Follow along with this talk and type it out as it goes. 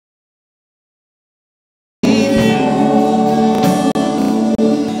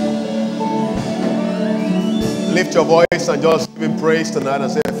lift your voice and just give him praise tonight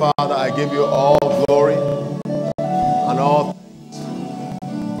and say, Father, I give you all glory and all.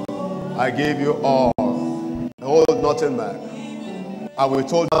 I give you all. Hold nothing back. I will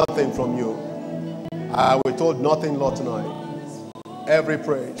withhold nothing from you. I will withhold nothing, Lord, tonight. Every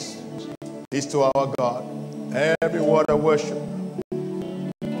praise is to our God. Every word of worship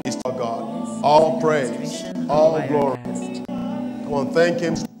is to our God. All praise, all glory. Come on, thank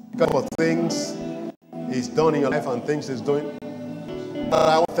him for things he's done in your life and things he's doing.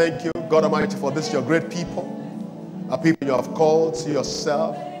 I want to thank you, God Almighty, for this, your great people. A people you have called to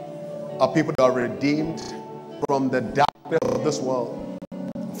yourself. A people that are redeemed from the darkness of this world.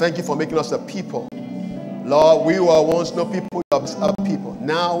 Thank you for making us a people. Lord, we were once no people, you have a people.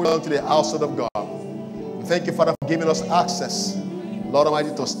 Now we belong to the household of God. Thank you, Father, for giving us access, Lord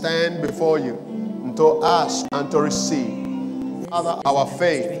Almighty, to stand before you and to ask and to receive. Father, our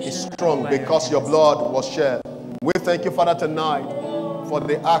faith is strong because your blood was shed. We thank you, Father, tonight for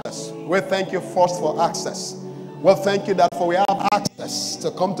the access. We thank you first for access. Well, thank you that for we have access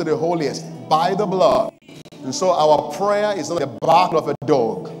to come to the holiest by the blood. And so our prayer is not the bark of a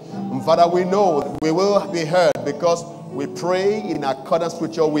dog. And Father, we know we will be heard because we pray in accordance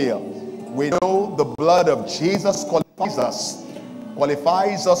with your will. We know the blood of Jesus qualifies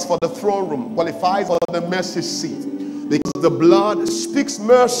us for the throne room, qualifies for the mercy seat. Because the blood speaks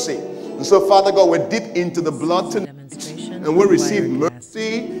mercy. And so, Father God, we dip into the blood tonight. And we receive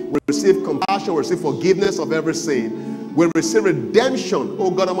mercy, we receive compassion, we receive forgiveness of every sin. We receive redemption,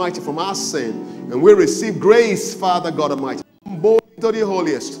 oh God Almighty, from our sin. And we receive grace, Father God Almighty, both to the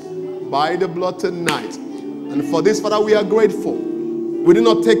holiest by the blood tonight. And for this, Father, we are grateful. We did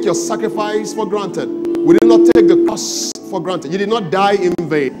not take your sacrifice for granted. We did not take the cross for granted. You did not die in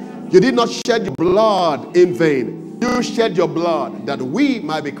vain. You did not shed your blood in vain. You shed your blood that we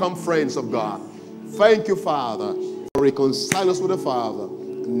might become friends of God. Thank you, Father, for reconciling us with the Father.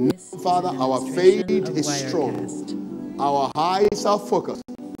 Now, Father, our faith is strong. Our eyes are focused.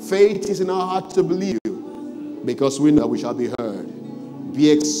 Faith is in our heart to believe you because we know we shall be heard. Be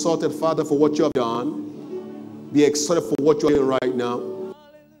exalted, Father, for what you have done. Be exalted for what you are doing right now.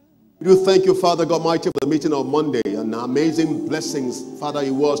 We do thank you, Father God Almighty, for the meeting of Monday and amazing blessings, Father, it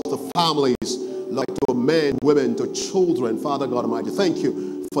was to families, like to men, women, to children, Father God Almighty. Thank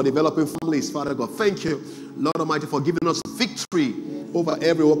you for developing families, Father God. Thank you, Lord Almighty, for giving us victory over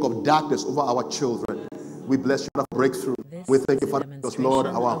every work of darkness over our children. We bless you for breakthrough. We thank you, Father, because, Lord,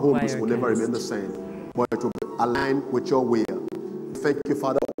 our homes will never remain the same, but it will be aligned with your will. Thank you,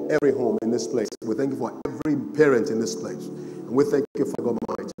 Father, for every home in this place. We thank you for every parent in this place. And we thank you, Father God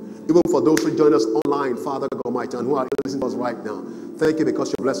Almighty. Even for those who join us online, Father God Almighty, and who are listening to us right now. Thank you because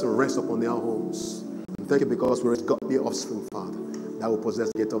your blessing rests upon their homes. And thank you because we're godly offspring, Father, that will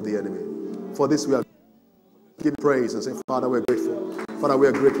possess the gate of the enemy. For this we are giving praise and say, Father, we're grateful. Father, we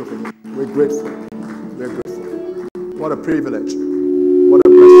are grateful for you. We're grateful. We're grateful. What a privilege. What a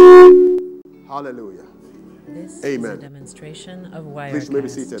blessing. Hallelujah. This Amen. is a demonstration of Wirecast. Please may be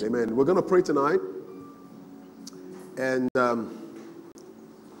seated. Amen. We're going to pray tonight. And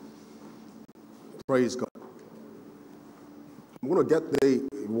praise God. I'm going to get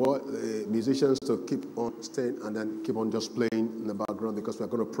the musicians to keep on staying and then keep on just playing in the background because we're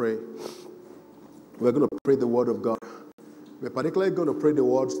going to pray. We're going to pray the word of God. We're particularly going to pray the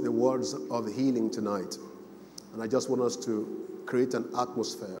words of healing tonight. And I just want us to create an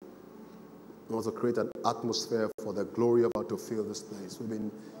atmosphere. I want to create an atmosphere for the glory of God to fill this place.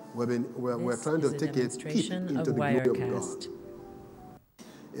 We're trying to take a peek into the glory of God.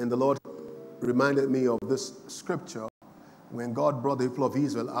 And the Lord reminded me of this scripture when God brought the people of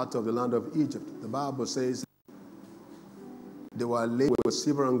Israel out of the land of Egypt. The Bible says they were laden with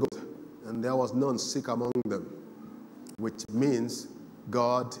silver and gold, and there was none sick among them, which means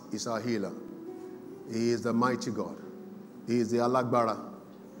God is our healer. He is the mighty God. He is the Alagbara.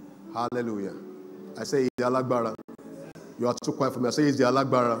 Hallelujah. I say He's the Alagbara. You are too quiet for me. I say He's the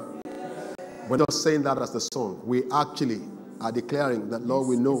Alagbara. We're not saying that as the song. We actually are declaring that, Lord,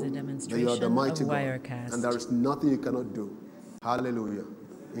 we know that you are the mighty God, and there is nothing you cannot do. Hallelujah.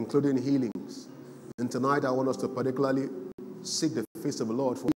 Including healings. And tonight I want us to particularly seek the face of the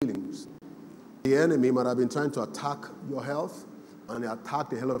Lord for healings. The enemy might have been trying to attack your health, and attack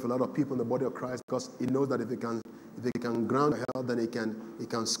the health of a lot of people in the body of Christ because he knows that if he can ground your health, then he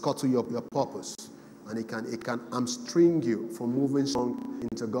can scuttle your purpose, and he can hamstring you from moving strong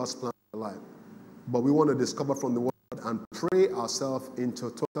into God's plan for your life. But we want to discover from the word and pray ourselves into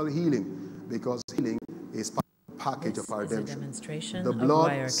total healing, because healing is part of the package of our redemption. The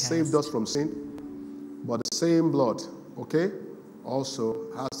blood saved us from sin, but the same blood, okay?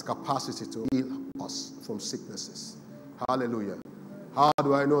 also has capacity to heal us from sicknesses. Hallelujah. How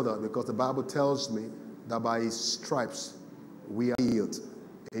do I know that? Because the Bible tells me that by his stripes we are healed.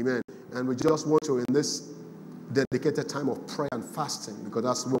 Amen. And we just want to, in this dedicated time of prayer and fasting, because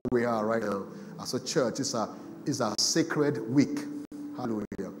that's where we are right now as a church. It's a sacred week.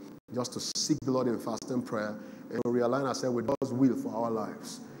 Hallelujah. Just to seek the Lord in fast and prayer and realign ourselves with God's will for our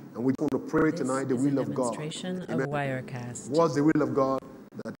lives. And we want to pray tonight the will of God. Demonstration Amen. of Wirecast. What's the will of God?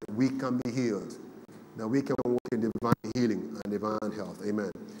 That we can be healed. That we can walk in divine healing and divine health.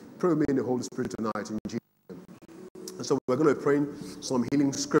 Amen. Pray with me in the Holy Spirit tonight in Jesus' name. And so we're going to be praying some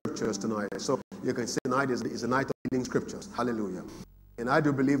healing scriptures tonight. So you can say tonight is a night of healing scriptures. Hallelujah. And I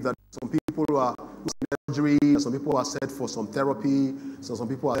do believe that some people who are surgery, some people are set for some therapy, so some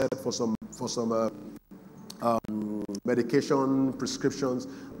people are set for some medication, prescriptions.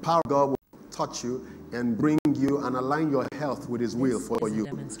 Power of God will touch you and bring you and align your health with his will for you.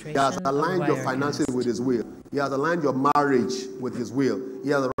 He has aligned your finances with his will. He has aligned your marriage with his will. He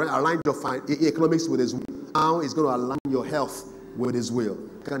has aligned your economics with his will. Now he's going to align your health with his will.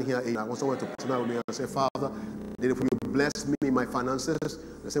 I can hear it. I want someone to tonight with me and say, Father, if you bless me in my finances,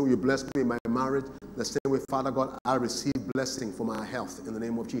 the same way you bless me in my marriage, the same way, Father God, I receive blessing for my health in the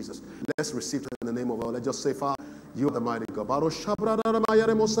name of Jesus. Let's receive it in the name of God. Let's just say, Father, you are the mighty God.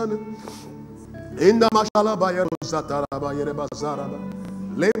 In the mashala bayero zatara bayere bazaraba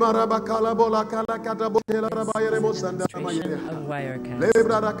le maraba kala bola kala kata botela bayere mosanda bayere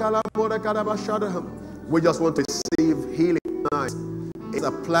lebra kala bola kala bashada. We just want to receive healing tonight. It's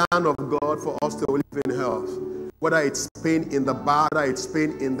a plan of God for us to live in health. Whether it's pain in the back, whether it's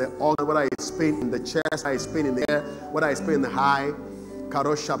pain in the organ, whether it's pain in the chest, whether it's pain in the air, whether it's pain in the high.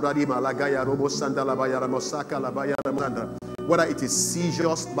 Whether it is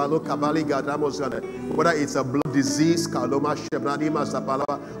seizures, whether it's a blood disease, or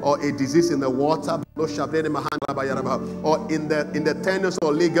a disease in the water, or in the tendons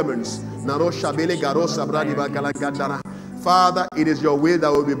or ligaments. Father, it is your will that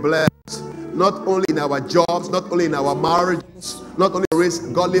will be blessed, not only in our jobs, not only in our marriages, not only raise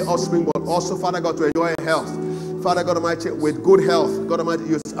godly offspring, but also, Father God, to enjoy health. Father God Almighty, with good health, God Almighty,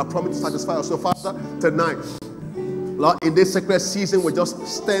 you are promised to satisfy us. So, Father, tonight, Lord, in this sacred season, we're just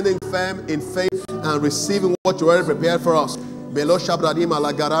standing firm in faith and receiving what you already prepared for us. In the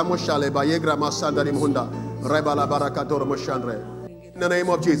name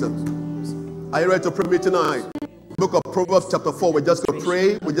of Jesus. Are you ready to pray me tonight? Book of Proverbs chapter 4. We're just going to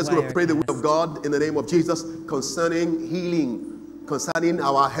pray. We're just going to pray the will of God in the name of Jesus concerning healing, concerning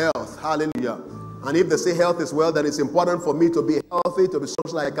our health. Hallelujah. And if they say health is well, then it's important for me to be healthy, to be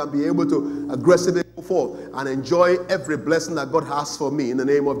such that I can be able to aggressively go forth and enjoy every blessing that God has for me in the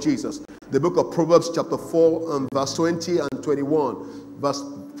name of Jesus. The book of Proverbs chapter 4 and verse 20 and 21.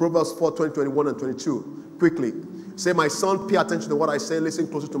 Proverbs 4, 20, 21 and 22. Quickly. Say, my son, pay attention to what I say. Listen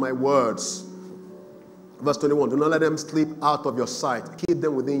closely to my words. Verse 21. Do not let them slip out of your sight. Keep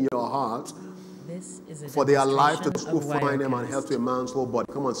them within your heart. For they are life to those who find them and health to a man's whole body.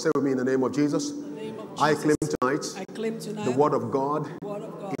 Come on, say with me in the name of Jesus. I claim tonight the word of God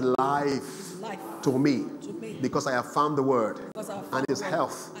is life to me because I have found the word and it is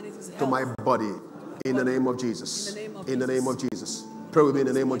health to my body in the name of Jesus. In the name of Jesus. Pray with me in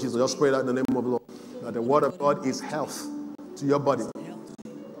the name of Jesus. Just pray that in the name of the Lord. That the word of God is health to your body.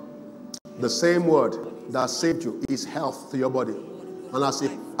 The same word that saved you is health to your body. And as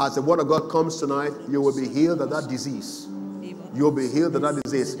the word of God comes tonight, you will be healed of that disease. You will be healed of that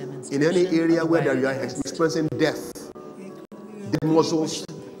disease. In any area where you are experiencing death, dead muscles,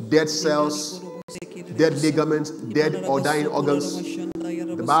 dead cells, dead ligaments, dead or dying organs,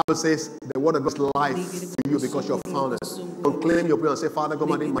 the Bible says the word of God is life to you because you have found it. Don't claim your prayer and say, Father,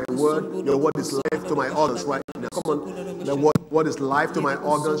 come on in my word. Your word is life to my organs right now. Come on. The word is life to my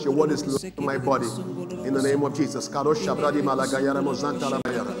organs. Your word is life to my body. In the name of Jesus. Let's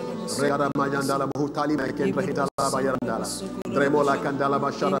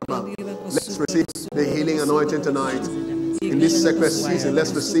receive the healing anointing tonight. In this sacred season,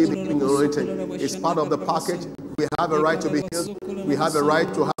 let's receive the healing anointing. It's part of the package. We have a right to be healed. We have a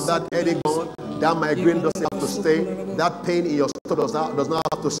right to have that headache gone. That migraine doesn't have to stay. That pain in your stomach does not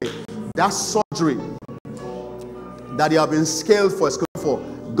have to stay. That surgery that you have been scaled for,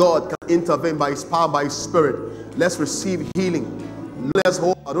 God can intervene by His power, by His Spirit. Let's receive healing. Let's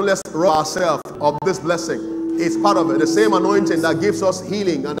rob ourselves of this blessing. It's part of it. The same anointing that gives us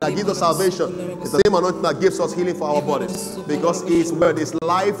healing and that gives us salvation is the same anointing that gives us healing for our bodies. Because His word is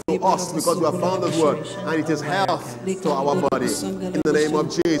life to us because we have found His word. And it is health to our body. In the name of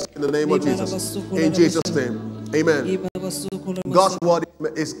Jesus. In the name of Jesus. In Jesus' name. Amen. God's word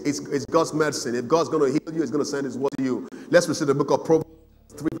is God's medicine. If God's going to heal you, He's going to send His word to you. Let's receive the book of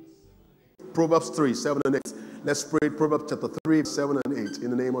Proverbs 3, 7 and 8. Let's pray Proverbs chapter 3, 7 and 8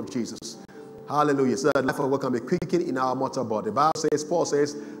 in the name of Jesus. Hallelujah. So that life of God can be quickened in our mortal body. The Bible says, Paul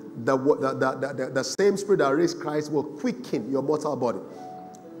says, the same spirit that raised Christ will quicken your mortal body.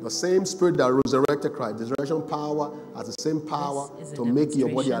 The same spirit that resurrected Christ, the resurrection power has the same power to make your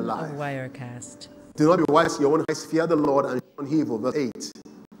body alive. Wirecast. Do not be wise in your own eyes, fear the Lord and shun evil. Verse 8.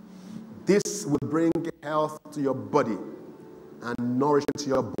 This will bring health to your body and nourishment to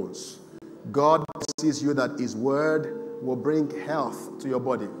your bones. God sees you that His word will bring health to your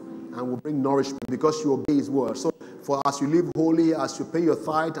body and will bring nourishment because you obey His word. So, for as you live holy, as you pay your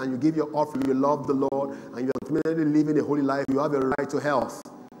tithe and you give your offering, you love the Lord and you are committed living a holy life, you have a right to health.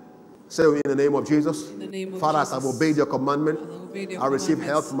 Say in the name of Jesus. Father, as I've obeyed your commandment, I receive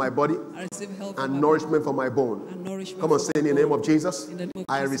health for my body and nourishment for my bone. Come on, say in the name of Jesus.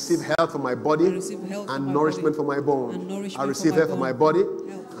 I receive health for my body and nourishment for my bone. I receive health for my body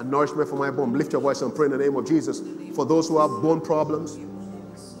and nourishment for my bone. Lift your voice and pray in the name of Jesus. For those who have bone problems,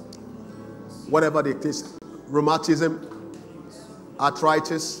 whatever it is, rheumatism,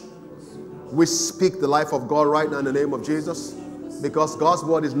 arthritis, we speak the life of God right now in the name of Jesus. Because God's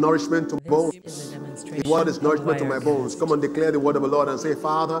word is nourishment to bones. His word is nourishment to my bones. Come on, declare the word of the Lord and say,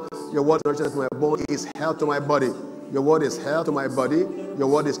 Father, your word is nourishment to my bones, is health to my body. Your word is health to my body. Your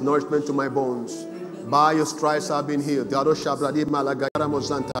word is nourishment to my bones. By your stripes I've been healed. Come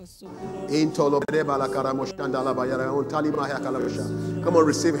on,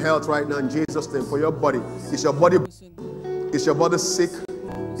 receive health right now in Jesus' name for your body. Is your body sick?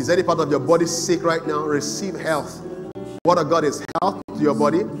 Is any part of your body sick right now? Receive health. The word of God is health to your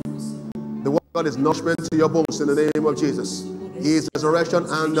body. The word of God is nourishment to your bones in the name of Jesus. He is the resurrection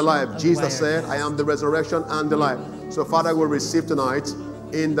and the life. Jesus said, I am the resurrection and the life. So Father, will receive tonight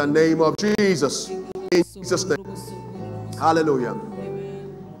in the name of Jesus. In Jesus' name. Hallelujah.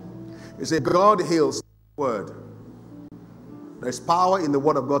 You say, God heals the word. There is power in the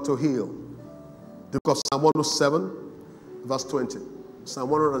word of God to heal. The book of Psalm 107, verse 20. Psalm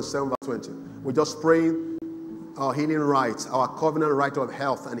 107, verse 20. We're just praying our healing rights, our covenant right of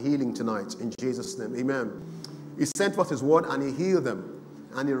health and healing tonight in Jesus' name. Amen. He sent forth His word and He healed them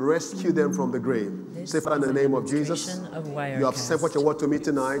and He rescued them from the grave. Say, Father, in the name of Jesus, you have sent forth your word to me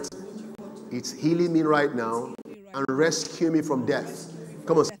tonight. It's healing me right now and rescue me from death.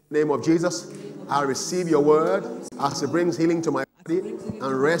 Come on, say, in the name of Jesus, I receive your word as it brings healing to my body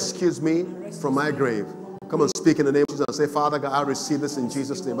and rescues me from my grave. Come on, speak in the name of Jesus and say, Father God, I receive this in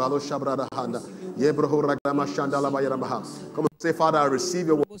Jesus' name. Come on, say, Father, I receive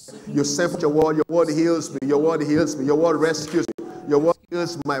your word. You sent your word. Your word heals me. Your word heals me. Your word rescues me. Your word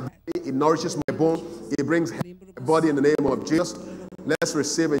heals my body. It nourishes my bone. It brings health to my body in the name of Jesus. Let's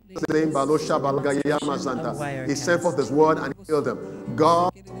receive it in Jesus' name. He sent forth His word and healed them.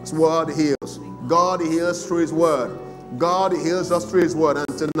 God's word heals. God heals through His word. God heals us through His word.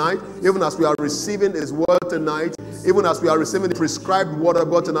 And tonight, even as we are receiving His word tonight, even as we are receiving the prescribed word of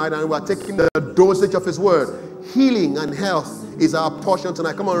God tonight, and we are taking the dosage of His word, healing and health is our portion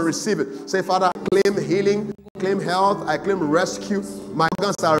tonight. Come on and receive it. Say, Father, I claim healing, claim health, I claim rescue. My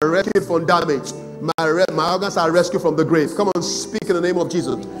organs are rescued from damage. My organs are rescued from the grave. Come on, speak in the name of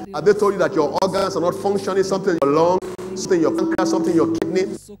Jesus. Have they told you that your organs are not functioning? Something in your lung, something in your pancreas, something in your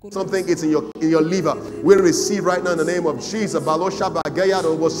kidney, something it's in your liver. We receive right now in the name of Jesus.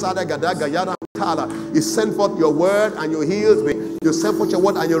 You send forth your word and you healed me. You send forth your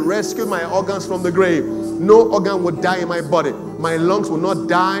word and you rescued my organs from the grave. No organ will die in my body. My lungs will not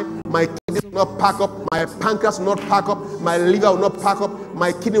die. My kidney will not pack up. My pancreas will not pack up. My liver will not pack up.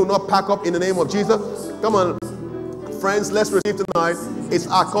 My kidney will not pack up in the name of Jesus. Come on, friends, let's receive tonight. It's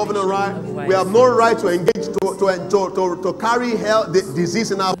our covenant right. We have no right to engage, to carry health,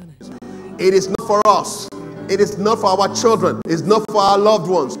 disease in our bodies. It is not for us. It is not for our children. It's not for our loved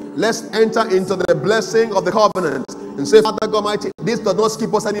ones. Let's enter into the blessing of the covenant and say, Father God Almighty, this does not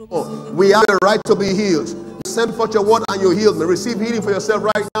skip us anymore. We have a right to be healed. You send forth your word and you heal me. Receive healing for yourself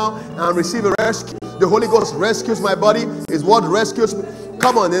right now and receive a rescue. The Holy Ghost rescues my body. His word rescues me.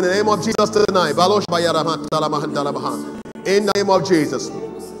 Come on, in the name of Jesus tonight. In the name of Jesus.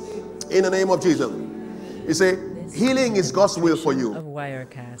 In the name of Jesus. You say, healing is God's will for you.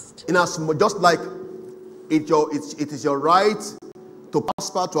 In as just like it is your right to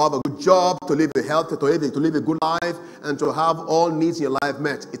prosper, to have a good job, to live a healthy, to live a good life, and to have all needs in your life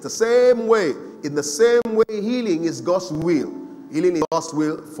met. It's the same way. In the same way, healing is God's will. Healing is God's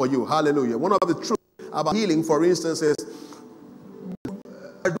will for you. Hallelujah. One of the truths about healing, for instance, is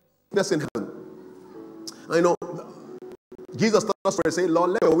in heaven. I know Jesus told us to say,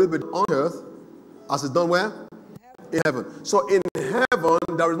 Lord, let your will be done on earth as it's done where? In heaven. So in heaven,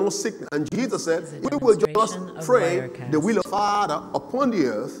 there is no sickness. And Jesus said, we will just pray the will of Father upon the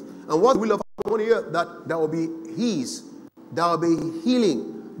earth. And what the will of Father upon the earth? That there will be His. There will be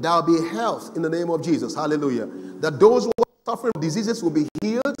healing. There will be health in the name of Jesus. Hallelujah. That those who are suffering from diseases will be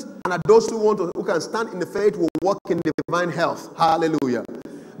healed. And that those who can stand in the faith will walk in divine health. Hallelujah.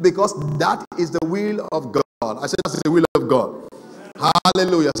 Because that is the will of God. I said that's the will of God.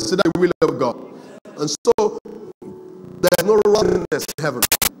 Hallelujah. So that's the will of God. And so there's no rottenness in heaven.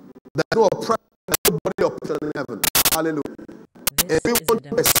 There's no oppression, there's no body oppression in heaven. Hallelujah. And we want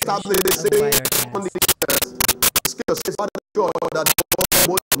to establish the same on the earth. The scripture says, Father, sure that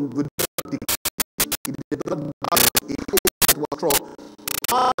God would not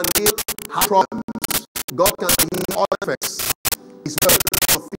problems. God can heal all effects. His word is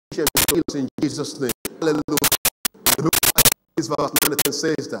sufficient to heal us in Jesus' name. Hallelujah. The book of this verse 9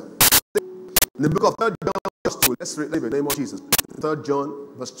 says that. In the book of 3 John verse 2, let's read in the name of Jesus. 3 John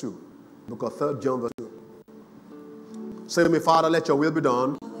verse 2. Book of 3 John verse 2. Say to me, Father, let your will be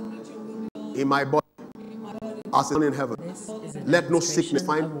done in my body as it is done in heaven. Let no sickness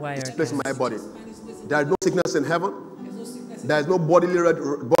find its place in my body. There is no sickness in heaven. There is no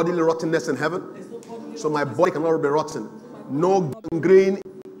bodily rottenness in heaven. So my body cannot be rotten. No gangrene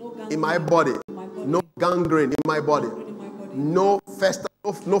in my body. No gangrene in my body. No festered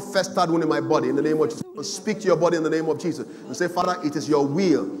wound in my body in the name of Jesus. Speak to your body in the name of Jesus and say, Father, it is your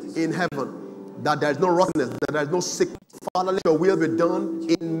will in heaven that there is no rottenness, that there is no sickness. Father, let your will be done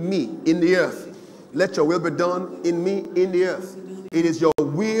in me, in the earth. Let your will be done in me, in the earth. It is your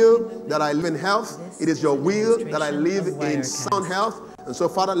will that I live in health. It is your will that I live in sound health. And so,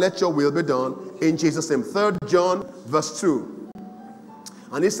 Father, let your will be done in Jesus' name. 3 John verse 2.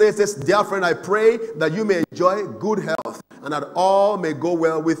 And it says this, dear friend, I pray that you may enjoy good health and that all may go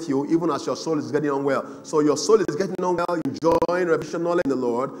well with you, even as your soul is getting on well. So your soul is getting on well, enjoying revelation knowledge in the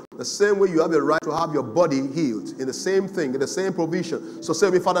Lord. The same way you have the right to have your body healed. In the same thing, in the same provision. So say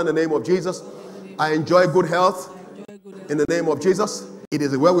to me, Father, in the name of Jesus, I enjoy good health. In the name of Jesus, it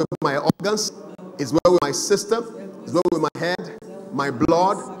is well with my organs. It's well with my system. It's well with my head, my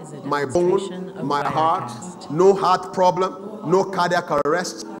blood, my bone, my heart. No heart problem. No cardiac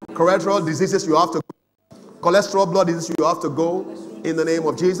arrest, cholesterol diseases you have to go. Cholesterol blood diseases you have to go in the name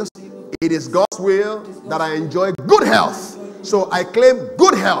of Jesus. It is God's will that I enjoy good health. So I claim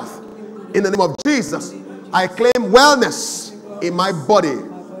good health in the name of Jesus. I claim wellness in my body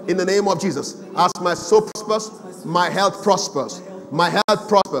in the name of Jesus. As my soul prospers, my health prospers. My health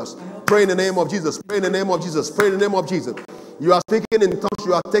prospers. Pray in the name of Jesus. Pray in the name of Jesus. Pray in the name of Jesus. You are speaking in tongues.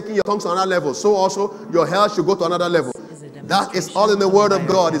 You are taking your tongues to another level. So also your health should go to another level. That is all in the word of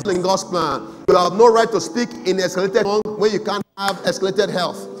God. It's in God's plan. You have no right to speak in escalated tongue when you can't have escalated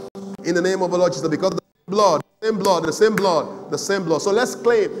health. In the name of the Lord Jesus. Because the blood, the same blood. So let's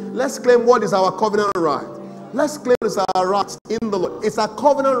claim what is our covenant right. Let's claim it's our right in the Lord. It's a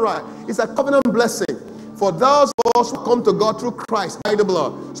covenant right. It's a covenant blessing for those of us who come to God through Christ by the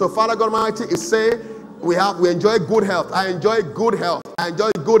blood. So Father God Almighty is saying we enjoy good health. I enjoy good health. I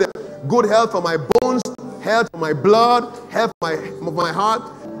enjoy good health for my bones, health for my blood, health for my heart.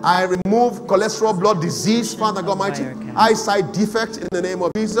 I remove cholesterol, blood disease, Father God Almighty, eyesight defect in the name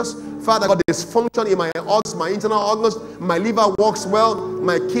of Jesus. Father God, dysfunction in my organs, my internal organs, my liver works well,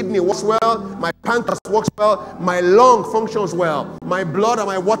 my kidney works well, my pancreas works well, my lung functions well, my blood and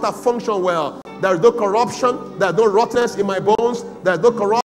my water function well. There is no corruption, there is no rottenness in my bones, there is no corruption